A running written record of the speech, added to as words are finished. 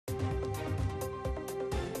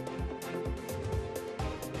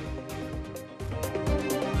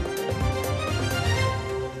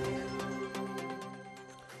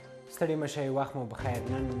ستړي مه شئ، وخت مو بخیر.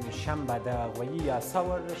 نن شنبه د غویي یا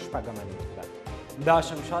ثور شپږمه نیټه ده. دا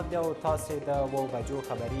شمشاد دی او تاسې د 7 بجو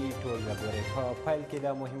خبري ټولګه ګورئ. په پیل کې د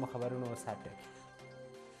مهمو خبرونو سرټکی.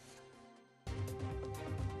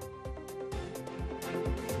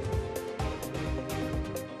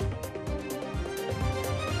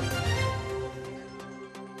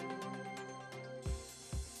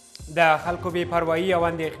 د خلکو بې پروایي او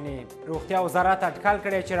اندېښنې. روغتیا وزارت اټکل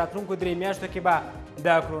کړی چې راتلونکو 3 میاشتو کې به د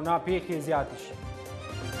کرونا پیښې زیاتې شي.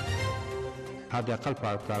 حداقل په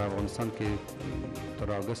افغانستان کې تر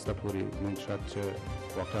اګسته پورې موږ شاید چې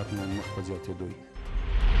واقعیت مو مخ په زیاتېدو وي.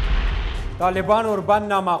 طالبان اوربند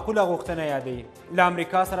نامعقوله غوښتنه یادوي. له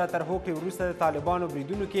امریکا سره تر هوکې وروسته د طالبانو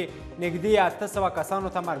بریدونو کې نږدې 800 کسانو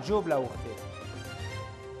ته مرګ ژوبله اوښتې.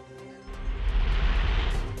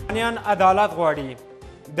 افغانیان عدالت غواړي.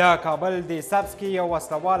 د کابل د سبز کې یو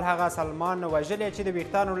وسلوال هغه سلمان وژلی چې د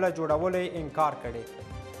ویښتانو له جوړولو انکار کړی.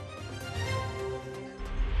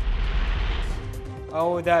 او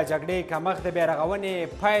د جګړې کمښت د بیارغونې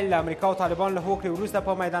پیل د امریکا او طالبان له هوکړې وروسته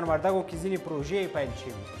په میدان وردګو کې ځینې پروژې پیل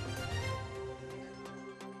شوي.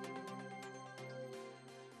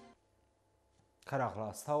 ښه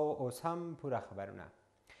راغلاست او اوس هم پوره خبرونه.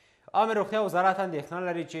 عامه روغتیا وزارت اندېښنه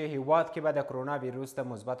لري چې هیواد کې به د کرونا ویروس د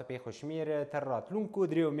مثبتو پیښو شمېر تر راتلونکو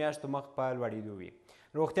 3 میاشتو مخ په لوړېدو وي.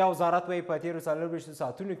 روغتیا وزارت وایي په تېرو 24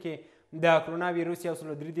 ساعتونو کې د کرونا ویروس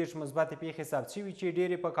 133 مثبتې پیښې ثبت شوي چې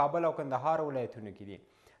ډېرې په کابل او کندهار ولایتونو کې دي.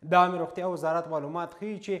 د عامه روغتیا وزارت معلومات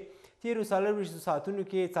ښیي چې تېرو 24 ساعتونو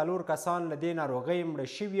کې 4 کسان له دې ناروغۍ مړه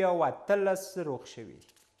شوي او 18 روغ شوي.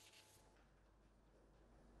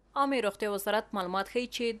 عامه روغتیا وزارت معلومات ښیي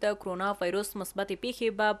چې د کرونا وایروس مثبتې پیښې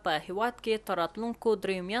به په هیواد کې تر راتلونکو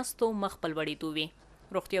 3 میاشتو مخ په لوړېدو وي.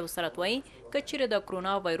 روغتیا وزارت وایي که چیرې د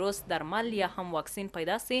کرونا وایروس درمل یا هم واکسین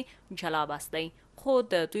پیدا سي جلا بحث دی، خو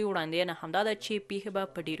د دوی وړاندوینه همدا ده چې پیښې به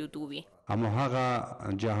په ډېرېدو وي. اما هغه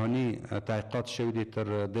جهاني تحقیقات شوي دي تر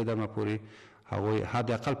دې دمه پورې هغوی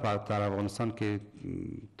حداقل په افغانستان کې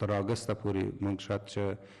تر اګسته پورې موږ شاید چې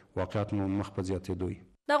واقعیت مو مخ په زیاتېدو وي.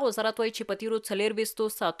 دغه وزارت وایي چې په تېرو 24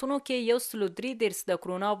 ساعتونو کې 133 د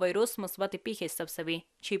کرونا وایروس مثبتې پیښې ثبت شوي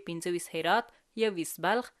چې 25 هرات، 21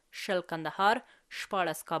 بلخ، 10 کندهار،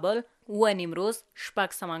 14 کابل، 9 نیمروز،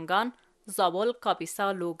 6 سمنګان، زابل، کاپیسا،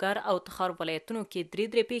 لوګر او تخار ولایتونو کې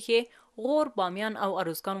 3 پیښې، غور، بامیان او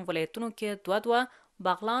ارزګان ولایتونو کې 2،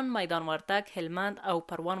 بغلان، میدان وردګ، هلمند او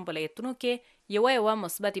پروان ولایتونو کې یوه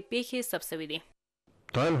مثبتې پیښې ثبت شوي دي.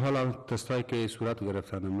 تا این حال تستایی که صورت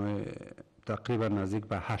گرفتن تقریبا نزدیک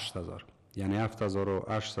به 8000 یعنی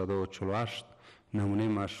 7848 نمونه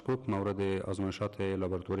مشکوک مورد آزمایشات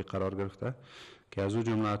لابراتواری قرار گرفته که از او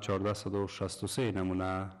جمله 1463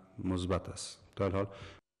 نمونه مثبت است. تا این حال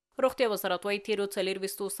روغتیا وزارت وایي تېرو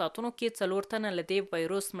 24 ساعتونو کې 4 تنه له دې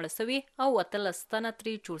وایروس مړه سوي او 18 تنه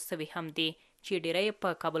ترې جوړ سوي هم دي چې ډېری په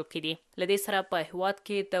کابل کې دي. له دې سره په هیواد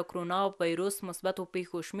کې د کرونا وایروس مثبتو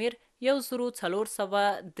پیښو شمېر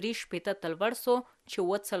 1463 ته لوړ سو چې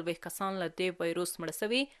 40 کسان له دې وایروس مړه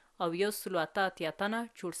سوي او 188 تنه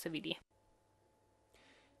جوړ سوي دي.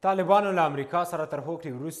 طالبانو له امریکا سره تر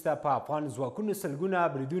هوکړې وروسته په افغان ځواکونو سلګونه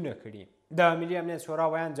بریدونه کړي. د ملي امنیت شورا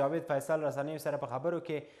ویاند جاوید فیصل رسنیو سره په خبرو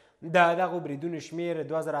کې د دغو بریدونو شمېر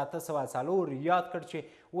 2804 یاد کړ چې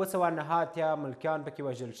 909 ملکیان پکې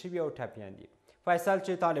وژل شوي او ټپیان دي. فیصل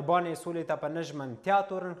چې طالبان یې سولې ته په نه ژمنتیا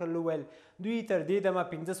تورن کړل وویل دوی تر دې دمه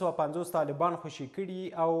 550 طالبان خوشي کړي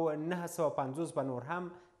او 950 به نور هم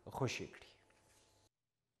خوشي کړي.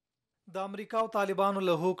 د امریکا او طالبانو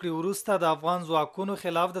له هوکړې وروسته د افغان ځواکونو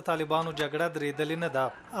خلاف د طالبانو جګړه درېدلې نه ده.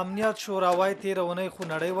 امنیت شورا وایي تېره اونۍ خو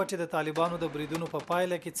نړۍ وه چې د طالبانو د بریدونو په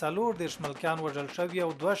پایله کې 40 ملکیان وژل شوي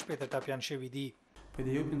او 2 ټپیان شوي دي. په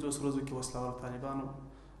دې 50 ورځو کې وسلوال طالبانو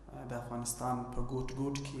د افغانستان په ګوټ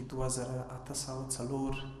ګوټ کې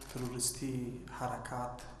 2804 تروریستي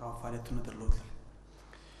حرکات او فعالیتونه درلودل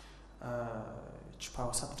چې په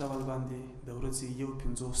اوسط ډول باندې د ورځې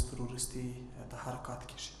 50 تروریستي تحرکات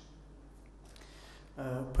کېږي.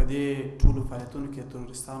 په دې ټولو فعالیتونو کې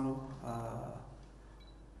تروریستانو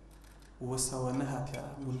 909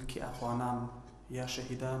 ملکي افغانان یا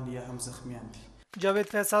شهیدان یا هم زخمیان دي. جاوید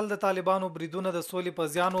فیصل د طالبانو بریدونه د سولې په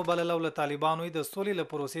زیان وبلل او له طالبانو د سولې له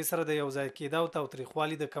پروسې سره د یوځای کېدو او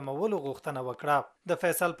تاوتریخوالي د کمولو غوښتنه وکړه. د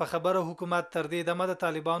فیصل په خبره حکومت تر دې دمه د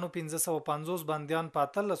طالبانو 550 بندیان په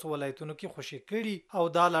 18 ولایتونو کې خوشي کړي او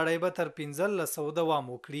دا لړۍ به تر 1500 دوام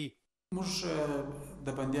وکړي. موږ د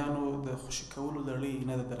بندیانو د خوشي کولو لړۍ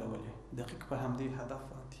نه ده درولې، دقیق په همدې هدف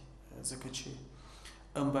باندې، ځکه چې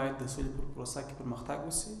هم باید د سولې په پروسه کې پرمختګ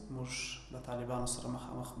وسي. موږ له طالبانو سره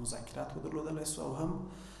مخامخ مذاکرات ودرلودلی سو او هم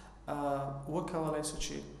وکولای سو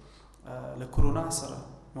چې له کرونا سره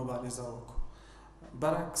مبارزه وکړو.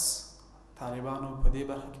 برعکس طالبانو په دې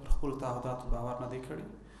برخه کې پر خپلو تعهداتو باور نه دی کړی.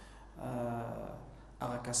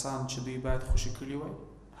 هغه کسان چې دوی باید خوشي کړي وای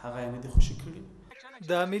هغه یې نه دي خوشي کړي.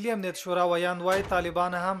 د ملي امنیت شورا ویان وایي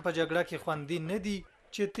طالبان هم په جګړه کې خوندي نه دي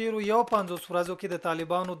چې تیرو 51 ورځو کې د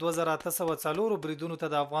طالبانو 2804 بریدونو ته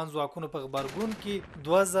د افغان ځواکونو په غبرګون کې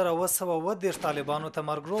 2910 طالبانو ته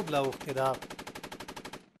مرګ ژوبله اوښتې ده.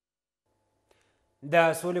 د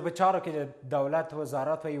سولې په چارو کې د دولت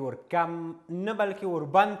وزارت وایي ورکم نه بلکې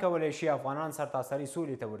وربند کولی شي افغانان سرتاسري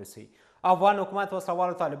سولې ته ورسوي. افغان حکومت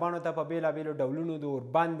وسلوالو طالبانو ته په بېلابېلو ډولونو د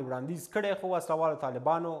وربند وړاندیز کړی خو وسلوالو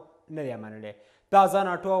طالبانو نه دی منلی. تازه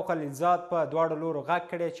ناټو او خلیلزاد په دواړو لورو غږ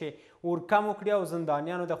کړی چې ورکم وکړي او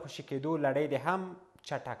زندانیانو د خوشي کېدو لړۍ دې هم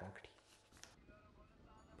چټکه کړي.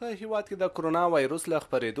 په هیواد کې د کرونا وایروس له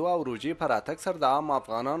خپرېدو او روژې په راتګ سره د عام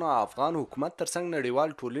افغانانو او افغان حکومت ترڅنګ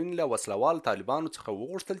نړیوال ټولنې له وسلوال طالبانو څخه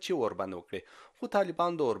وغوښتل چې اوربند وکړي، خو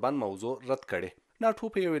طالبان د اوربند موضوع رد کړې. ناټو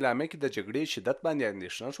په یو اعلامیه کې د جګړې شدت باندې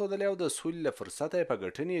اندېښنه ښودلې او د سولې له فرصته یې په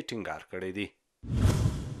ګټنې ټینګار کړی دی.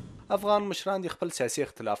 افغان مشران د خپل سیاسي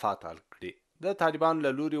اختلافات حل کړي. د طالبانو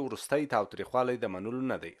له لوري وروستی تاوتریخوالی د منلو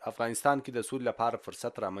نه دی. افغانستان کې د سولې لپاره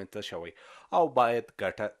فرصت رامنځته شوی او باید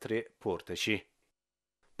ګټه ترې پورته شي.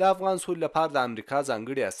 د افغان سولې لپاره د امریکا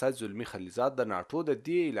ځانګړي استازي زلمي خلیلزاد د ناټو د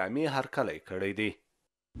دې اعلامیې هرکلی کړی دی.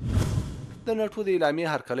 د ناټو د اعلامیې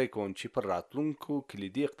هرکلی کوم چې پر راتلونکو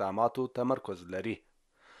کلیدي اقداماتو تمرکز لري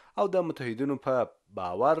او د متحدینو په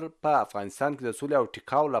باور په افغانستان کې د سولې او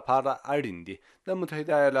ټیکاو لپاره اړین دي. د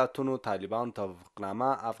متحده ایالاتونو طالبانو توافقنامه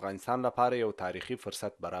افغانستان لپاره یو تاریخي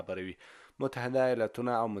فرصت برابروي. متحده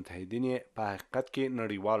ایالاتونه او متحدین په حقیقت کې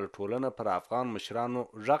نړیواله ټولنه پر افغان مشرانو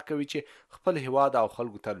غږ کوي چې خپل هیواد او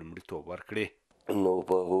خلکو ته لومړیتوب ورکړي. نو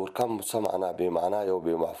په ورکم څه معنا بې معنا یو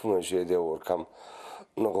بې مفهومه شی دی ورکم.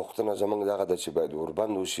 نو غوښتنه زموږ دغه ده چې باید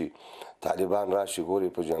وربند وشي. طالبان راشي ګوري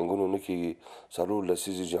په جنګونو نه کېږي، 4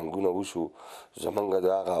 لسیزې جنګونه وشو. زموږ د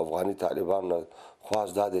هغه افغاني طالبان نه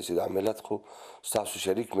خواست دا دی چې دا ملت خو ستاسو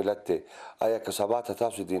شریک ملت دی. آیا که سبا ته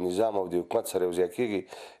تاسو د نظام او د حکومت سره یو ځای کېږي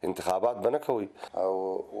انتخابات به نه کوئ؟ او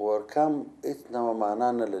ورکم هېڅ ډول معنا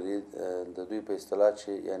نه لري د دوی په اصطلاح چې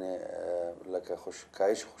یعنې لکه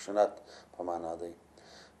کاهش خشونت په معنا دی.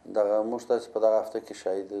 دغه موږ تاسې په دغه هفته کې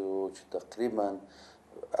شاهد وو چې تقریبا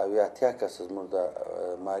 80 کس زموږ د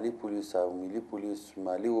مالي پولیس او ملي پولیس،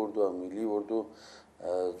 مالي اردو او ملي اردو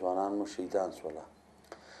ځوانان مو شهیدان شوله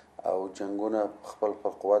او جنګونه خپل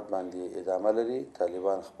قوت باندې ادامه لري.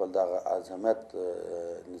 طالبان خپل دغه عظمت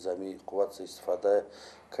نظامی قوت څخه استفاده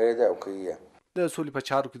کړې ده او کوي. د سولې په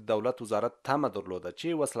چارو کې د دولت وزارت تمه درلوده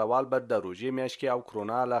چې وسلوال به د روژې میاشت کې او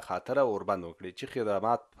کرونا له خاطره اوربند وکړي چې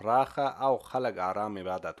خدمات پراخه او خلک آرام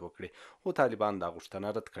عبادت وکړي، خو طالبان دا غوښتنه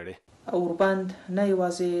رد کړې. اوربند نه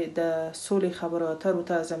یوازې د سولې خبرو اترو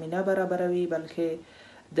ته زمینه برابروي بلکې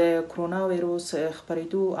د کرونا ویروس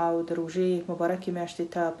خپرېدو او د روژې مبارکې میاشتې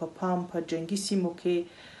ته په پام په جنګي سیمو کې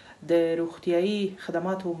د روغتیایي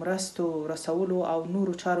خدماتو مرستو رسولو او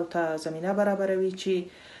نورو چارو ته زمینه برابروي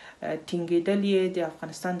چې ټینګېدل یې د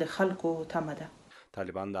افغانستان د خلکو تمه ده.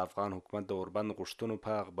 طالبان د افغان حکومت د اوربند غوښتنو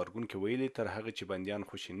په غبرګون کې ویلي تر هغه چې بندیان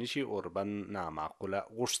خوشي نشي اوربند نامعقوله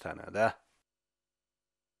غوښتنه ده.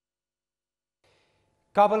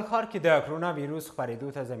 کابل ښار کې د کرونا ویروس خپرېدو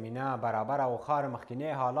ته زمینه برابر او ښار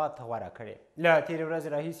مخکینی حالات غوره کړي. له تېرې ورځې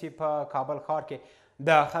راهیسې په کابل ښار کې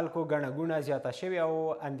د خلکو ګڼه ګوڼه زیاته شوې او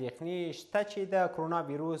اندېښنې شته چې د کرونا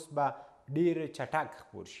ویروس به ډېر چټک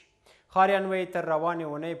خپور شي. ښاریان وایي تر روانې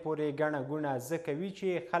اونۍ پورې ګڼه ګوڼه ځکه وي چې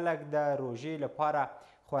خلک د روژې لپاره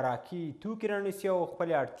خوراکي توکي رانیسي او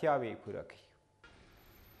خپلې اړتیاوې پوره کوي.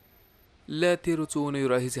 له تیرو څو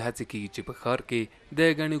اونیو راهیسې هڅې کېږي چې په ښار کې د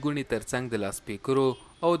ګڼې ګوڼې ترڅنګ د لاسپیکرو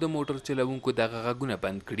او د موټر چلوونکو دغه غږونه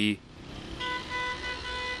بند کړي.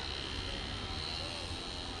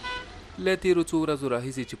 له تیرو څو ورځو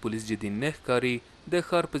راهیسې چې پولیس جدي نه ښکاري د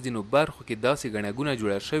ښار په ځینو برخو کې داسې ګڼه ګوڼه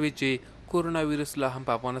جوړه شوې چې کرونا ویروس لا هم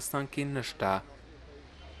په افغانستان کې نشته.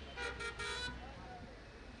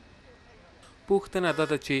 پوښتنه دا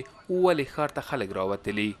ده چې ولې ښار ته خلک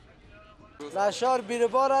راوتلي. در شهر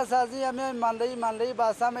بیروبار است. از این همه منلهی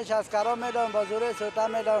بسته میشه، از کرا میدم با زوره سوتا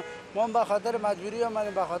میدم. ما به خاطر مجبوری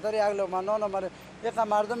آمدیم، به خاطر یک لقمه نان آمدیم. یک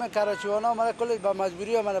مردم کراچیوانا آمده کلی به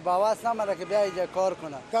مجبوری آمده، با واسه نآمده که بیا اینجا کار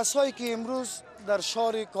کنه. کسایی که امروز در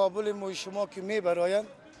شهر کابل ما شما که میبرایند،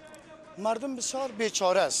 مردم بسیار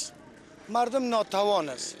بیچاره است، مردم ناتوان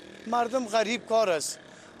است، مردم غریب کار است.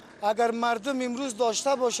 اگر مردم امروز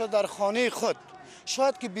داشته باشه در خانه خود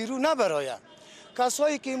شاید که بیرون نبراید.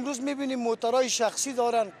 کسایی که امروز میبینیم موترهای شخصی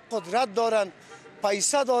دارن، قدرت دارن،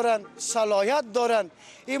 پیسه دارن، صلاحیت دارن،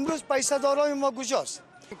 امروز پیسه دارای ما کجاست؟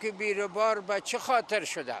 که بیروبار به چه خاطر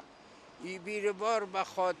شده؟ این بیروبار به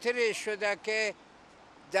خاطر شده که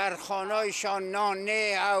در خانه‌شان نان نه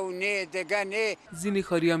او نه دیگه نه. ځینې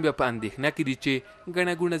ښاریان بیا په اندېښنه کې دي چې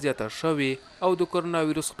ګڼه ګوڼه زیاته شوې او د کرونا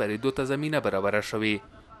ویروس خپرېدو ته زمینه برابره شوې.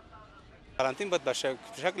 قرنطین باید به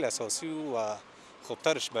شکل اساسی و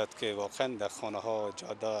خوبترش باید که واقعا در خانه ها،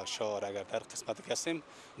 جاده، شهر اگر در قسمتی که هستیم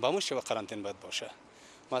با مش قرنطین باید باشه.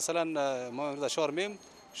 مثلا ما امروز شهر میم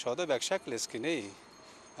شاده به یک شکل است که نه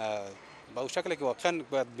با اون شکلی که واقعا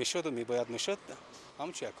باید میشد و میباید میشد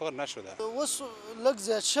همچی کار نشده. اوس لږ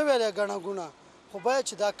زیات شوی دی ګڼه ګوڼه خو باید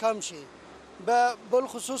چې دا کم شي. به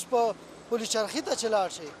بالخصوص په پولیس چرخي ته چې لاړ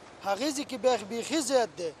شي هغې ځای کې بیا بیخي زیات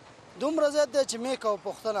دی، دومره زیات دی چې مې کوه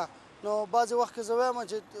پوښتنه. نو بعضې وخت کې زه وایم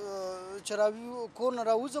چې کور نه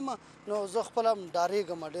راوځم نو زه خپله هم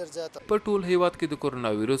ډارېږم ډېر زیاته. په ټول هیواد کې د کرونا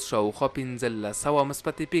ویروس شاوخوا 1500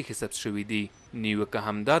 مثبتې پیښې ثبت شوي دي. نیوکه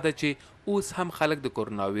همدا ده چې اوس هم خلک د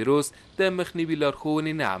کرونا ویروس د مخنیوي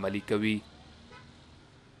لارښوونې نه عملي کوي.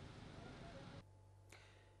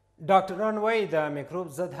 ډاکټران وایي د میکروب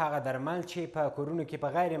ضد هغه درمل چې په کورونو کې په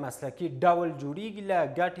غیر مسلکي ډول جوړیږي له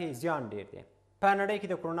ګټې زیان ډیر دی. په نړۍ کې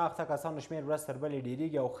د کرونا اخته کسانو شمېر ورځ تر بلې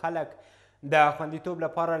ډیریږي او خلک د خوندیتوب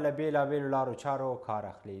لپاره له بېلابېلو لارو چارو کار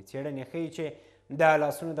اخلي. څېړنې ښیي چې د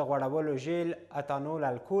لاسونو د غوړولو ژیل، اتانول،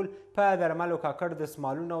 الکول، په درملو ککړ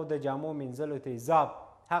دستمالونه او د جامو مینځلو تیزاب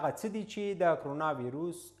هغه څه دي چې د کرونا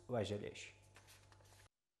ویروس وژلی شي.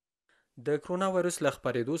 د کرونا ویروس له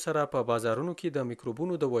خپرېدو سره په بازارونو کې د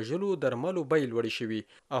میکروبونو د وژلو درملو بیې لوړې شوي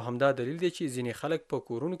او همدا دلیل دی چې ځینې خلک په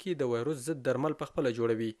کورونو کې د ویروس ضد درمل پخپله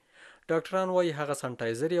جوړوي. ډاکټران وایي هغه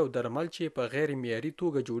سانټایزري او درمل چې په غیر معیاري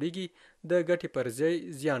توګه جوړیږي د ګټې پر ځای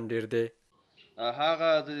زیان ډیر دی. هغه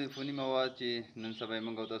د فوني مواد چې نن سبا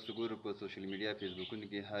موږ او تاسو ګورو په سوشل میډیا فیسبوکونو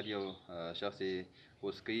کې هر یو شخص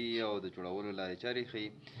پوسټ کوي او د جوړولو لارې چارې ښیي.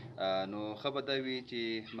 نو ښه به دا وي چې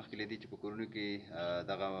مخکې له دې چې په کورونو کې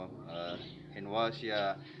دغه هینواش یا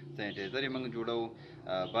سینیټایزر یې موږ جوړو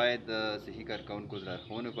باید د صحي کارکوونکو د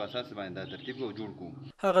لارښوونو په اساس باندې دا ترتیب جوړ کړو.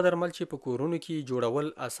 هغه درمل چې په کورونو کې جوړول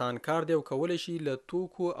اسان کار دی او کولی شي له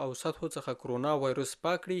توکو او سطحو څخه کرونا ویروس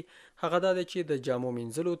پاک کړي هغه دا دی چې د جامو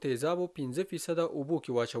مینځلو تیزابو 15% اوبو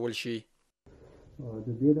کې واچول شي. د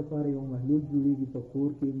دې لپاره یو محلول جوړیږي په کور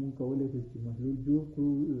کې موږ کولی شو چې محلول جوړ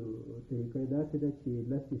کړو. طریقه یې داسې ده چې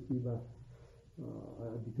 10 cc به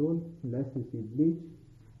ډیټول، 10 cc بلیچ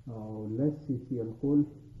او 10 cc الکول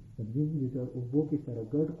په 2 لیټر اوبو کې سره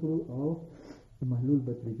ګډ کړو او محلول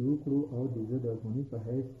به ترې جوړ کړو او د ضد افغاني په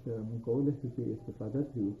حیث موږ کولی شو چې استفاده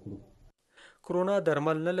ترې وکړو. کرونا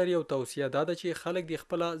درمل نه لري او توصیه دا ده چې خلک د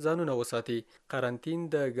خپله ځانونه وساتي. قرنطین،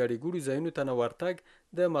 د ګاډي ګوډي ځایونو ته نه ورتګ،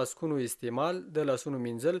 د ماسکونو استعمال، د لاسونو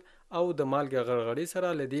مینځل او د مالګې غرغړې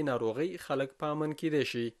سره له دې ناروغۍ خلک په امن کیدای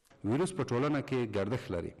شي. ویروس په ټولنه کې ګردش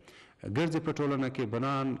لري. ګرځې په ټولنه کې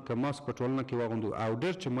بنان که ماسک په ټولنه کې واغوندو او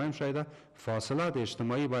ډېر چې مهم شی ده فاصله د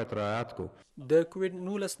اجتماعي باید رعایت کړو. د کوویډ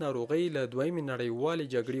 19 ناروغۍ له دویمې نړیوالې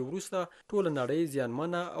جګړې وروسته ټوله نړۍ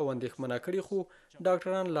زیانمنه او اندېښمنه کړې خو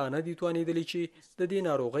ډاکټران لا نه دي توانېدلي چې د دې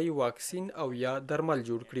ناروغۍ واکسین او یا درمل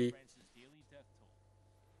جوړ کړي.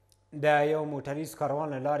 د یو موټریز کاروان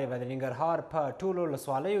له لارې به د ننګرهار په ټولو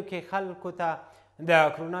ولسوالیو کې خلکو ته د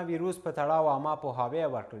کرونا ویروس په تړاو عامه پوهاوی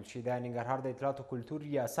ورکړل شي. د ننګرهار د اطلاعات او کلتور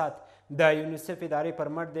ریاست د یونیسف ادارې پر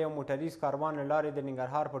مټ د یو موټریز کاروان له لارې د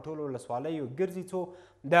ننګرهار په ټولو ولسوالیو ګرځي څو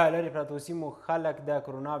د لرې پرتو سیمو خلک د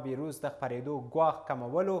کرونا ویروس د خپرېدو ګواښ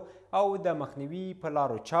کمولو او د مخنیوي په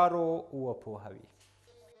لارو چارو وپوهوي.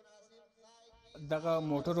 دغه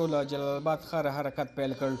موټرو له جلال آباد ښاره حرکت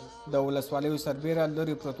پیل کړ. د ولسوالیو سربیره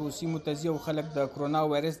لرې پرتو سیمو ته ځي او خلک د کرونا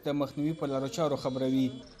وایرس د مخنیوي په لارو چارو خبروي.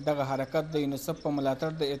 دغه حرکت د یونیسف په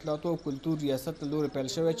ملاتړ د اطلاعات او کلتور ریاست له لورې پیل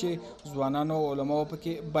شوی چې ځوانانو او علماو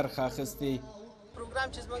پکې برخه اخیستې. پروګرام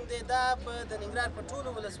چې زموږ دی دا په د ننګرهار په ټولو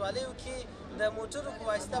ولسوالیو کې د موټرو په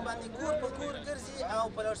واسطه باندې کور په کور ګرځي او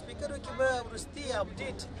په لاوډ سپیکرو کې به وروستي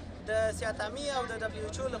اپډیټ د سیاتامي او د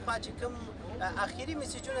WHO لخوا چې کوم اخیری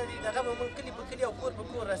میسیجونه دي دغه به موږ کلي په کلي او کور په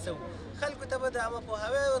کور رسوو. خلکو ته به د عامه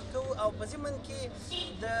پوهاوی ورکوو او په ضمن کې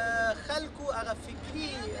د خلکو هغه فکري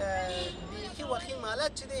بیخي وخیم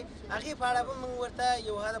حالت چې دی هغې په اړه به موږ ورته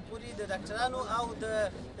یو حده پورې د ډاکټرانو او د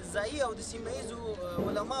ځایي او د سیمه ییزو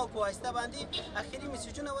علماو په واسطه باندې اخیری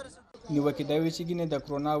میسیجونه ورسوو. نیوکې دا وي چې ګینې د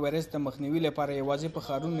کرونا وایرس د مخنیوي لپاره یوازې په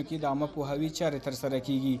ښارونو کې د عامه پوهاوي چارې ترسره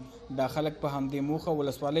کیږي. دا خلک په همدې موخه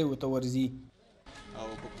ولسوالیو ته ورځي او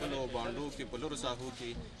په خپلو بانډو کې په لرو ساحو کې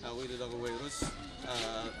هغوی د دغه وایرس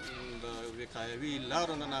د وقایوي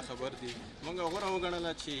لارو نه ناخبر دي. موږ غوره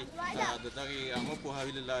وګڼله چې د دغې عامه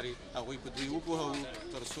پوهاوي له لارې هغوی په دوی وپوهوو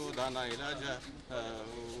تر څو دا ناعلاجه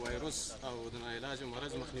وایرس او د ناعلاجه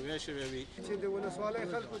مرض مخنیوی شوی وي. چې د ولسوالۍ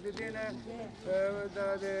خلکو د دې نه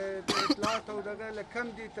د اطلاعات او دغه له کم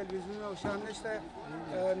دي، تلویزیون او شان نشته،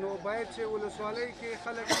 نو باید چې ولسوالۍ کې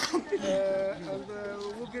خلک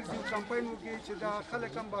وګرځي او کمپاین وکړي چې دا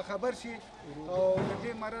خلک هم باخبر شي او د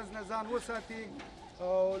دې مرض نه ځان وساتي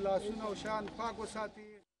او لاسونه او شان پاک وساتي.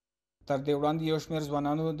 تر دې وړاندې یو شمېر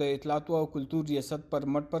ځوانانو د اطلاعاتو او کلتور ریاست پر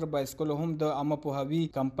مټ پر بایسکلو هم د عامه پوهاوي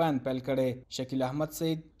کمپاین پیل کړی. شکیل احمد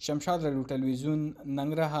سید، شمشاد راډیو ټلویزیون،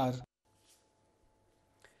 ننګرهار.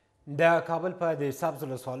 د کابل په د سبز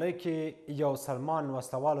ولسوالۍ کې یو سلمان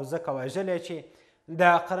وسلوالو ځکه وژلی چې د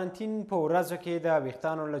قرنطین په ورځو کې د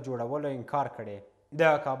ویښتانو له جوړولو انکار کړی. د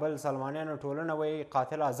کابل سلمانیانو ټولنه وایي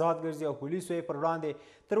قاتل آزاد ګرځي او پولیسو یې پر وړاندې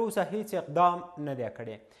تر اوسه هیڅ اقدام نه دی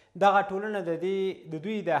کړی. دغه ټولنه د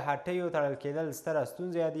دوی د هټیو تړل کېدل ستره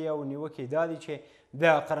ستونزه یادوي او نیوکې دا دي چې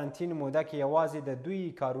د قرنطین موده کې یوازې د دوی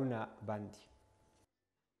کارونه بند دي.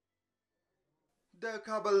 د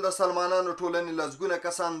کابل د سلمانانو ټولنې لسګونه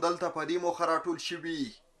کسان دلته په دې موخه راټول شوي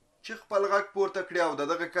چې خپل غږ پورته کړي او د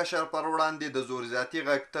دغه کشر پر وړاندې د زور زیاتي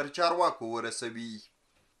غږ تر چارواکو ورسوي.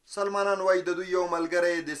 سلمانان وایي د دوی یو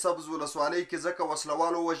ملګری د سبز ولسوالۍ کې ځکه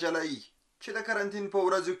وسلوالو وژلی چې د قرنطین په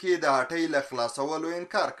ورځو کې د هټۍ له خلاصولو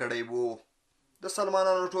انکار کړی و. د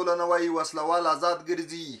سلمانانو ټولنه وایي وسلوال آزاد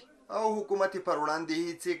ګرځي او حکومت پر وړاندې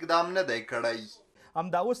هیڅ اقدام نه دی کړی.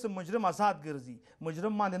 همدا اوس مجرم آزاد ګرځي،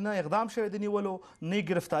 مجرم باندې نه اقدام شوی د نیولو نه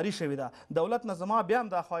گرفتاری شوې ده. دولت نه زما بیا هم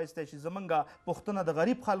دا خواهش دی چې زمونږ پوښتنه د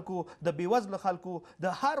غریب خلکو، د بېوزله خلکو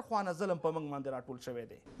د هر خوا نه ظلم په موږ باندې راټول شوی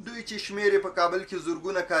دی. دوی چې شمېر په کابل کې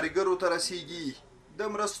زرګونه کارګرو ته رسیږي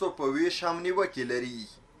د مرستو په ویش هم نیوکې لري.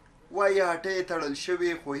 وایي هټۍ تړل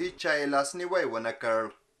شوې خو هیڅ چا یې لاسنیوی ونه کړ.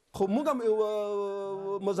 خو موږ هم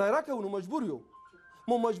مظاهره کوو، نو مجبور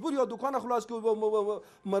یو یو دکان خلاص کړو،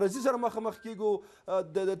 مرضی سره مخامخ کیږو،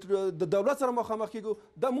 د دولت سره مخامخ کیږو.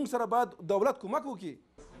 دا موږ سره باید دولت کومک وکړي.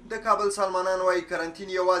 د کابل سلمانان وایي قرنطین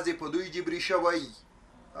یوازې په دوی جبري شوی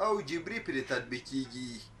او جبري پرې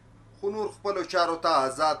تطبیقیږي، خو نور خپلو چارو ته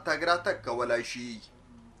آزاد تګ راتګ کولی شي.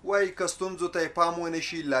 وایي که ستونزو ته یې پام ونه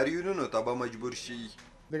شي لاریونونو ته به مجبور شي.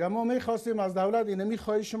 دیگه ما میخواستیم از دولت اینمی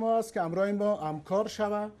خواهش ما است که همراه ما همکار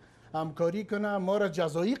شود، همکاری کنه، ما را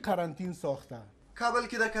جزایی قرنطین ساخته. کابل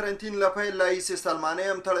کې د قرنطین له پیل راهیسې سلمانۍ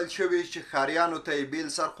هم تړل شوې چې ښاریانو ته یې بیل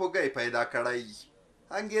سرخوږی پیدا کړی.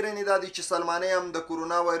 انګېرنې دا دي چې سلمانۍ هم د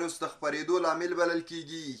کرونا وایرس د خپرېدو لامل بلل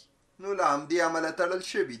کیږي، نو له همدې امله تړل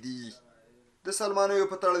شوي دي. د سلمانیو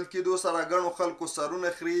په تړل کېدو سره ګڼو خلکو سرونه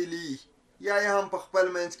خریلي یا یې هم په خپل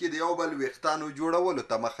منځ کې د یو بل ویښتانو جوړولو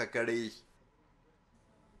ته مخه کړې.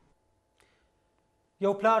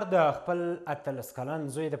 یو پلار د خپل 18 کلن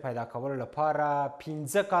زوی د پیدا کولو لپاره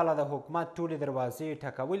 15 کاله د حکومت ټولې دروازې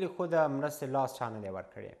ټکولې، خو د مرستې لاس چا نه دی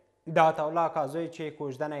ورکړی. دا عطاالله زوی چې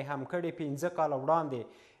کوژدنه یې هم کړې 15 کاله وړاندې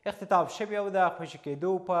اختطاف شوی او د خوشي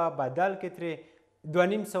کېدو په بدل کې ترې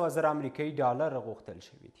 2,500,000 امریکایي ډالر غوښتل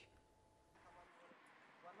شوي دي.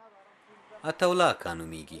 عطاالله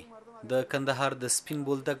نومیږي، د کندهار د سپین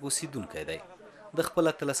بولدک اوسیدونکی دی. د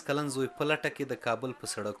خپل 18 کلن زوی په لټه کې د کابل په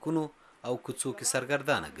سړکونو او کوڅو کې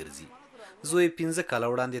سرګردانه ګرځي. زوی 15 کاله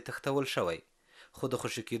وړاندې تښتول شوی، خو د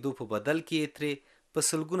خوشي کېدو په بدل کې یې ترې په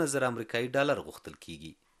سلګونه زره امریکایي ډالر غوښتل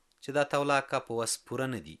کیږي چې د عطاالله په وس پوره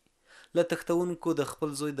نه دي. له تښتونکو د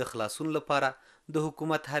خپل زوی د خلاصون لپاره د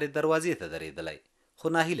حکومت هرې دروازې ته درېدلی،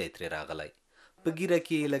 خو ناهیلی ترې راغلی. په ږیره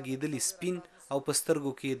کې یې لګېدلي سپین او په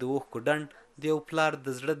سترګو کې د اوښکو ډنډ د یو پلار د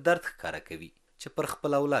زړه درد ښکاره کوي چې پر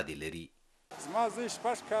خپل اولاد یې لري. زما زوی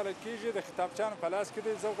 6 کاله کېږي، د کتابچانو په لاس کې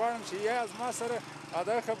دی. زه غواړم چې یا زما سره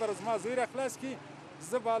دا خبره زما زوی را خلاص کړي.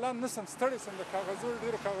 زه بالا نسم ستړی سم، د کاغذو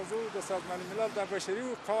ډېرو کاغذو د سازمان ملل د بشري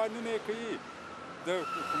قوانینو یې کوي، د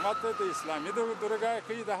حکومت د اسلامي درګاه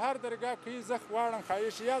کوي، د هر درګاه کوي. زه غواړم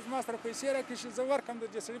خواهش یا زما سره پیسې راکړي چې زه ورکړم د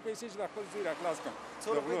جسري پیسې چې د خپل زوی را خلاص کړم.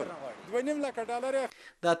 2,5 ډالر.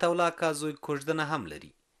 د عطاالله زوی کوژدنه هم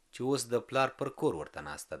لري چې اوس د پلار پر کور ورته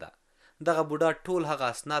ناسته ده. دغه بوډا ټول هغه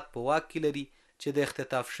اسناد په واک کې لري چې د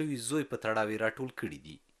اختطاف شوي زوی په تړاو راټول کړي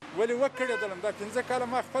دي. ولې وکړې دلم دا 15 کاله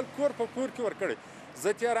ما خپل کور په کور کې ورکړی. زه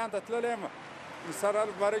تهران ته تللی یم، سره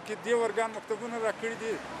باره کې دې ورګان مکتبونه راکړي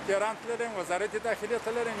دي. تهران تللی یم، وزارت داخلې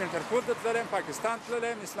تللی یم، انټرپول ته تللی یم، پاکستان تللی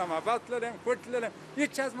یم، اسلام آباد تللی یم، کوټ تللی یم.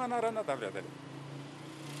 هېڅ چا زما ناره نه ده اورېدلې.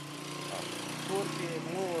 کور کې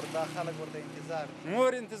مور دا خلک ورته انتظار دي.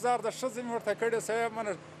 مور انتظار د ښځې مې ورته کړی. صاحب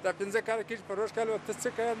منه دا 15 کاله کېږي، په روژ کال ته څه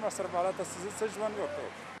کوې؟ ما سره بالا ته څه ژوند وکړو.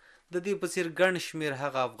 د دې په څیر ګڼ شمېر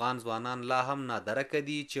هغه افغان ځوانان لا هم نادرکه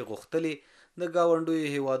دي چې غوښتلې د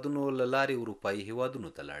ګاونډیو هیوادونو له لارې اروپایي هیوادونو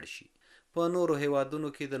ته لاړ شي. په نورو هیوادونو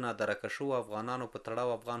کې د نادرکه شوو افغانانو په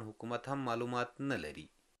تړاو افغان حکومت هم معلومات نه لري.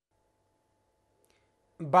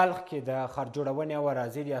 بلخ کې د ښار جوړونې او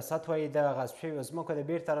اراضي ریاست وایي د غصب شویو ځمکو د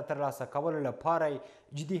بیرته ترلاسه کولو لپاره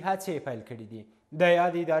جدي هڅې پیل کړي دي. د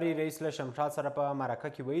یادې ادارې رئیس له شمشاد سره په مرکه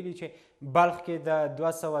کې ویلي چې بلخ کې د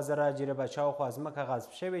 200,000 جریبه شاوخوا ځمکه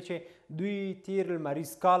غصب شوې چې دوی تیر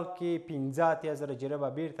لمریز کال کې 15,000 جریبه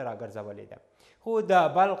بیرته راګرځولې ده. خو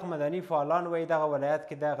د بلخ مدني فعالان وایي دغه ولایت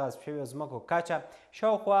کې د غصب شویو ځمکو کچه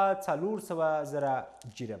شاوخوا 400,000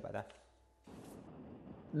 جریبه ده.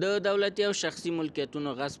 د دولتي او شخصي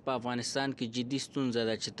ملکیتونو غصب په افغانستان کې جدي ستونزه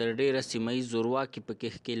ده چې تر ډیره سیمه ییز زورواکي پکې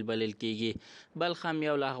ښکیل بلل کیږي. بلخ هم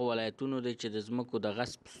یو له هغه ولایتونو دی چې د ځمکو د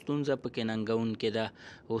غصب ستونزه پکې ننګونکې ده.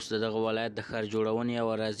 اوس د دغه ولایت د ښار جوړونې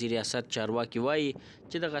او اراضي ریاست چارواکي وایي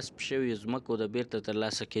چې د غصب شویو ځمکو د بیرته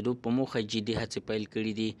ترلاسه کېدو په موخه جدي هڅې پیل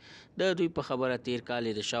کړي دي. د دوی په خبره تیر کال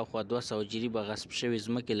د شاوخوا 200 جریبه غصب شوې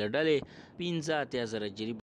ځمکې له ډلې 15,000 جریبه